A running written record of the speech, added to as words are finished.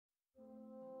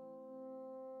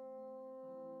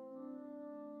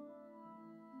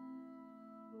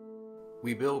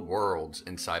We build worlds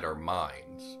inside our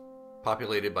minds,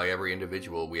 populated by every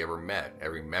individual we ever met,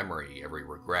 every memory, every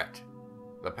regret.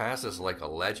 The past is like a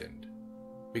legend.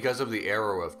 Because of the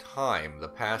arrow of time, the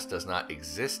past does not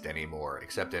exist anymore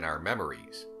except in our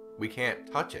memories. We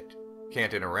can't touch it,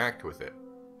 can't interact with it,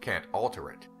 can't alter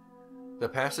it. The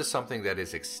past is something that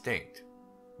is extinct.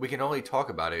 We can only talk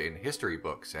about it in history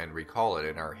books and recall it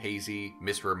in our hazy,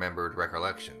 misremembered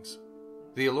recollections.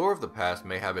 The allure of the past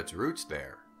may have its roots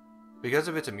there. Because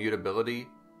of its immutability,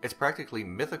 it's practically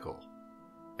mythical.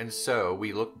 And so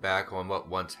we look back on what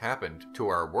once happened to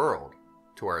our world,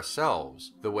 to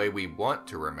ourselves, the way we want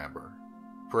to remember,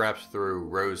 perhaps through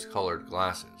rose-colored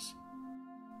glasses.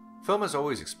 Film has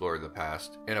always explored the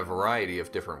past in a variety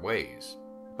of different ways,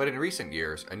 but in recent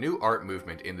years, a new art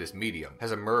movement in this medium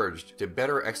has emerged to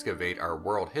better excavate our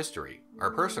world history, our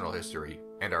personal history,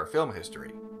 and our film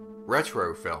history.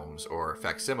 Retro films, or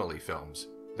facsimile films,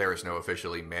 there is no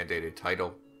officially mandated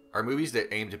title, are movies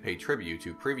that aim to pay tribute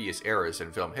to previous eras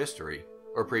in film history,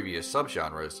 or previous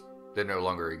subgenres that no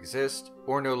longer exist,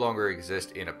 or no longer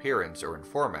exist in appearance or in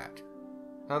format.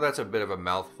 Now that's a bit of a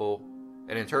mouthful,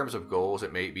 and in terms of goals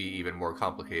it may be even more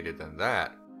complicated than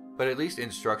that, but at least in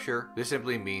structure, this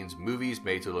simply means movies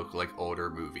made to look like older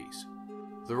movies.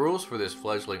 The rules for this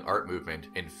fledgling art movement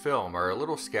in film are a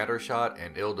little scattershot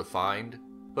and ill-defined,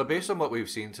 but based on what we've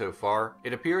seen so far,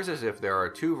 it appears as if there are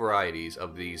two varieties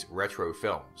of these retro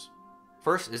films.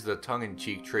 First is the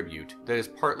tongue-in-cheek tribute that is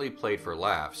partly played for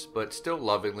laughs, but still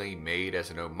lovingly made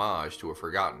as an homage to a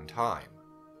forgotten time.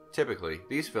 Typically,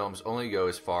 these films only go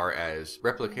as far as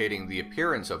replicating the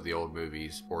appearance of the old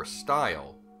movies, or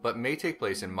style, but may take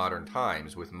place in modern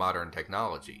times with modern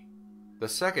technology. The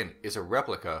second is a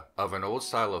replica of an old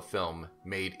style of film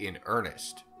made in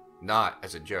earnest, not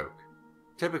as a joke.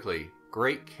 Typically,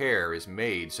 great care is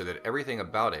made so that everything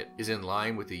about it is in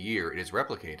line with the year it is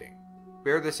replicating.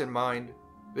 Bear this in mind,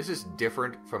 this is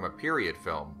different from a period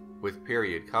film with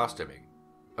period costuming.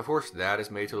 Of course, that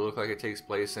is made to look like it takes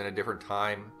place in a different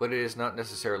time, but it is not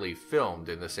necessarily filmed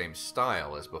in the same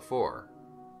style as before.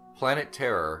 Planet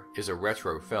Terror is a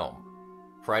retro film.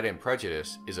 Pride and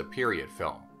Prejudice is a period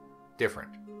film.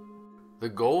 Different. The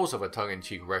goals of a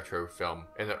tongue-in-cheek retro film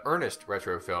and the earnest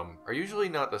retro film are usually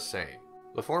not the same.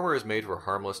 The former is made for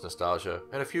harmless nostalgia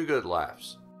and a few good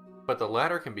laughs, but the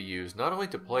latter can be used not only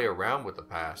to play around with the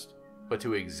past, but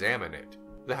to examine it.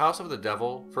 The House of the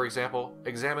Devil, for example,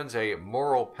 examines a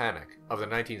moral panic of the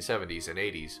 1970s and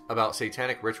 80s about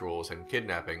satanic rituals and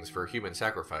kidnappings for human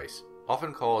sacrifice,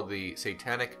 often called the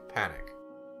Satanic Panic.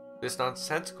 This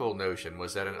nonsensical notion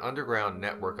was that an underground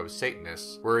network of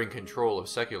Satanists were in control of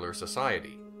secular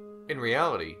society. In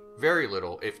reality, very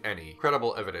little, if any,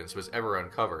 credible evidence was ever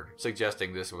uncovered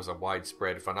suggesting this was a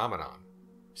widespread phenomenon.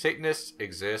 Satanists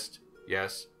exist,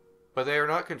 yes, but they are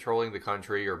not controlling the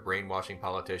country or brainwashing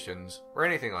politicians or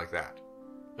anything like that.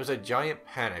 It was a giant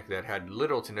panic that had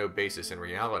little to no basis in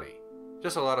reality,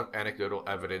 just a lot of anecdotal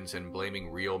evidence and blaming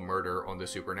real murder on the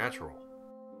supernatural.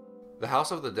 The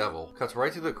House of the Devil cuts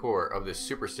right to the core of this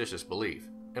superstitious belief,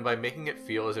 and by making it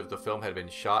feel as if the film had been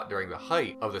shot during the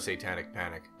height of the Satanic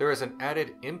Panic, there is an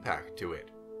added impact to it.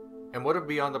 And what of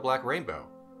Beyond the Black Rainbow?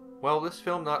 Well, this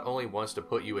film not only wants to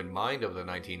put you in mind of the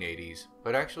 1980s,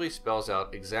 but actually spells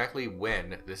out exactly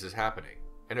when this is happening.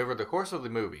 And over the course of the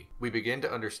movie, we begin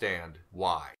to understand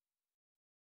why.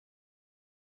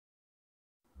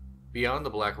 Beyond the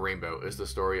Black Rainbow is the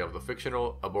story of the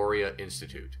fictional Arboria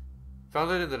Institute.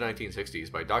 Founded in the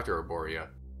 1960s by Dr. Arboria,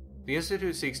 the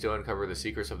Institute seeks to uncover the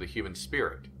secrets of the human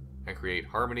spirit and create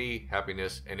harmony,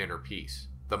 happiness, and inner peace,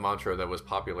 the mantra that was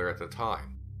popular at the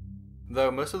time. Though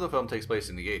most of the film takes place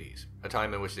in the 80s, a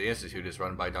time in which the Institute is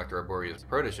run by Dr. Arboria's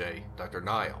protege, Dr.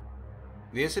 Nile.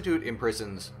 The Institute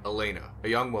imprisons Elena, a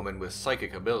young woman with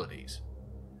psychic abilities.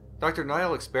 Dr.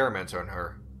 Nile experiments on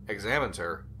her, examines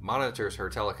her, monitors her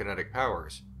telekinetic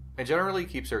powers, and generally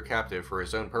keeps her captive for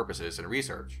his own purposes and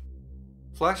research.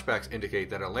 Flashbacks indicate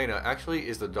that Elena actually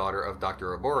is the daughter of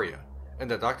Dr. Arboria,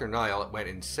 and that Dr. Nile went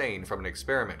insane from an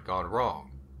experiment gone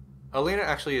wrong. Elena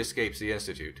actually escapes the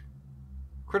Institute.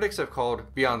 Critics have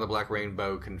called Beyond the Black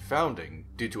Rainbow confounding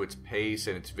due to its pace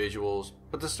and its visuals,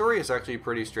 but the story is actually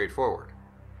pretty straightforward.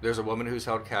 There's a woman who's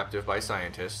held captive by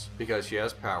scientists because she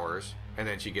has powers, and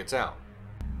then she gets out.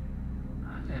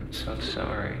 I'm so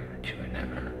sorry that you were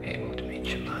never able to meet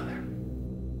your mother.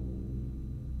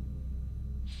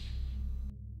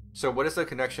 So what is the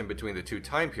connection between the two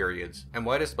time periods, and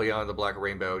why does Beyond the Black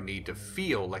Rainbow need to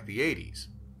feel like the 80s?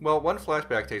 Well, one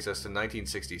flashback takes us to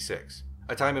 1966,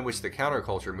 a time in which the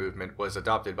counterculture movement was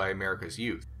adopted by America's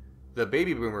youth. The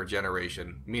baby boomer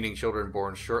generation, meaning children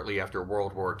born shortly after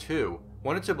World War II,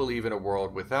 wanted to believe in a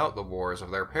world without the wars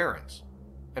of their parents.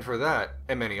 And for that,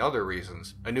 and many other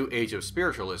reasons, a new age of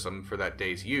spiritualism for that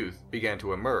day's youth began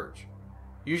to emerge.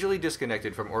 Usually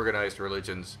disconnected from organized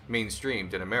religions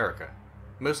mainstreamed in America,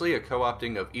 mostly a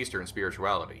co-opting of Eastern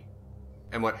spirituality.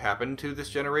 And what happened to this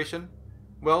generation?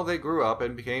 Well, they grew up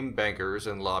and became bankers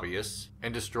and lobbyists,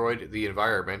 and destroyed the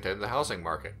environment and the housing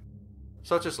market.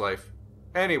 Such is life.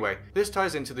 Anyway, this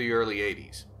ties into the early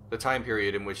 80s, the time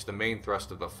period in which the main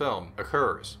thrust of the film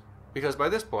occurs, because by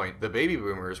this point, the baby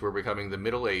boomers were becoming the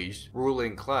middle-aged,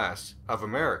 ruling class of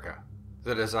America,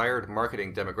 the desired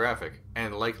marketing demographic,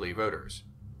 and likely voters.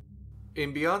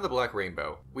 In Beyond the Black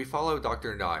Rainbow, we follow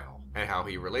Dr. Nile and how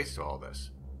he relates to all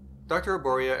this. Dr.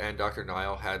 Aboria and Dr.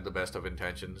 Nile had the best of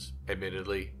intentions,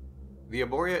 admittedly. The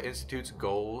Aboria Institute's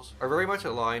goals are very much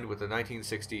aligned with the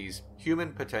 1960s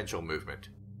human potential movement,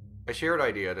 a shared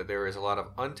idea that there is a lot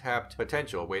of untapped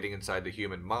potential waiting inside the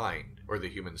human mind, or the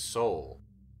human soul,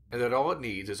 and that all it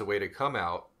needs is a way to come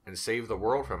out and save the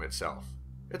world from itself.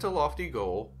 It's a lofty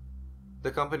goal.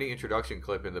 The company introduction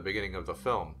clip in the beginning of the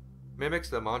film mimics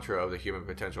the mantra of the human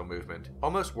potential movement,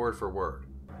 almost word for word.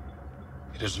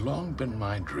 It has long been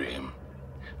my dream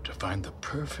to find the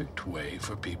perfect way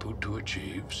for people to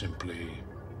achieve simply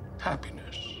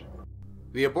happiness.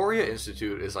 The Aboria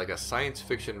Institute is like a science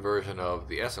fiction version of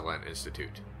the Esalen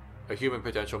Institute, a human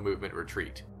potential movement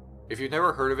retreat. If you've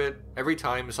never heard of it, every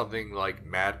time something like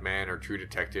Mad Men or True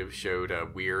Detective showed a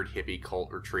weird hippie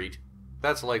cult retreat,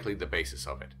 that's likely the basis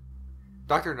of it.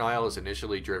 Dr. Nile is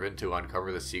initially driven to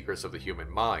uncover the secrets of the human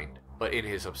mind, but in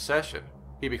his obsession,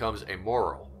 he becomes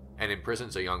immoral and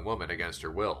imprisons a young woman against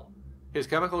her will. His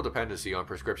chemical dependency on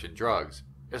prescription drugs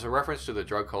is a reference to the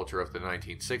drug culture of the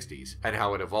 1960s and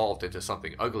how it evolved into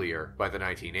something uglier by the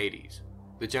 1980s.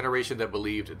 The generation that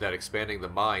believed that expanding the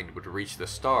mind would reach the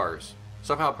stars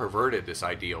somehow perverted this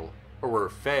ideal, or were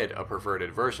fed a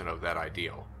perverted version of that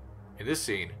ideal. In this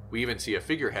scene, we even see a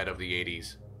figurehead of the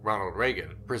 80s, Ronald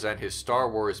Reagan, present his Star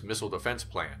Wars missile defense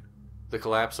plan, the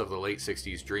collapse of the late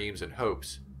 60s dreams and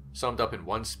hopes, summed up in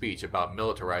one speech about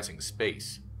militarizing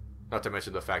space, not to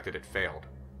mention the fact that it failed.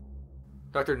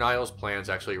 Dr. Nile's plans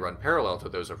actually run parallel to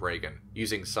those of Reagan,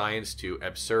 using science to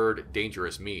absurd,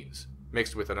 dangerous means,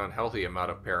 mixed with an unhealthy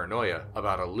amount of paranoia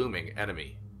about a looming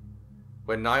enemy.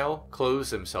 When Nile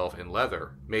clothes himself in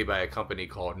leather, made by a company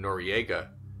called Noriega,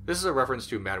 this is a reference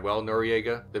to Manuel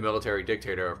Noriega, the military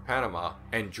dictator of Panama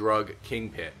and drug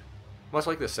kingpin. Much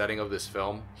like the setting of this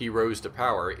film, he rose to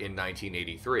power in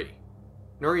 1983.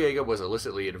 Noriega was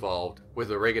illicitly involved with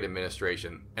the Reagan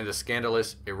administration and the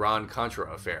scandalous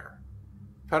Iran-Contra affair.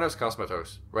 Panos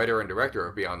Cosmatos, writer and director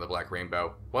of Beyond the Black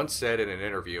Rainbow, once said in an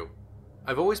interview,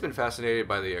 "I've always been fascinated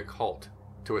by the occult,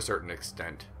 to a certain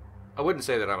extent. I wouldn't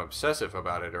say that I'm obsessive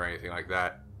about it or anything like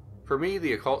that. For me,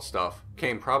 the occult stuff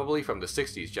came probably from the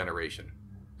 60s generation,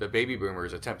 the baby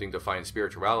boomers attempting to find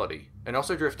spirituality, and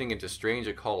also drifting into strange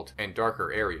occult and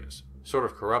darker areas, sort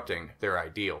of corrupting their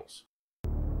ideals."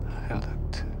 I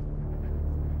looked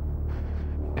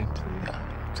into the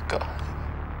eye of God,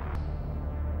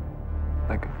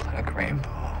 like a black rainbow.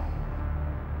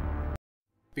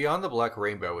 Beyond the Black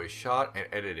Rainbow is shot and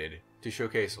edited to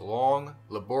showcase long,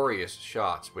 laborious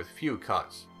shots with few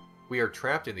cuts. We are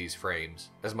trapped in these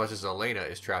frames as much as Elena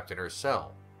is trapped in her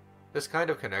cell. This kind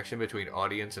of connection between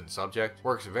audience and subject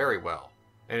works very well,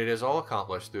 and it is all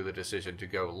accomplished through the decision to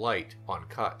go light on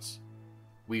cuts.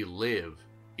 We live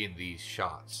in these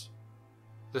shots.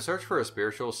 The search for a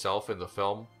spiritual self in the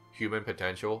film, Human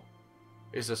Potential,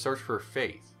 is the search for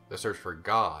faith, the search for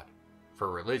God, for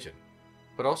religion,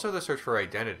 but also the search for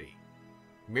identity.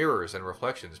 Mirrors and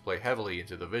reflections play heavily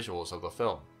into the visuals of the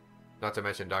film, not to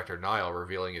mention Dr. Nile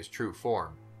revealing his true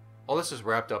form. All this is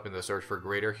wrapped up in the search for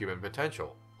greater human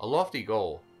potential, a lofty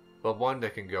goal, but one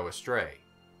that can go astray.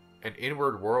 An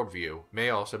inward worldview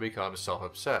may also become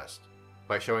self-obsessed,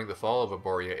 by showing the fall of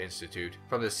Aboria Institute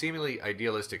from the seemingly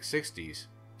idealistic 60s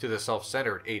to the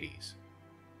self-centered 80s.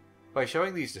 By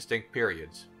showing these distinct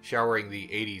periods, showering the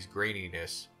 80s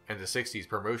graininess and the 60s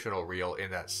promotional reel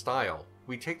in that style,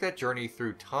 we take that journey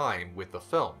through time with the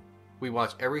film. We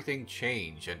watch everything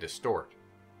change and distort.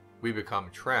 We become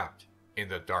trapped in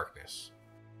the darkness.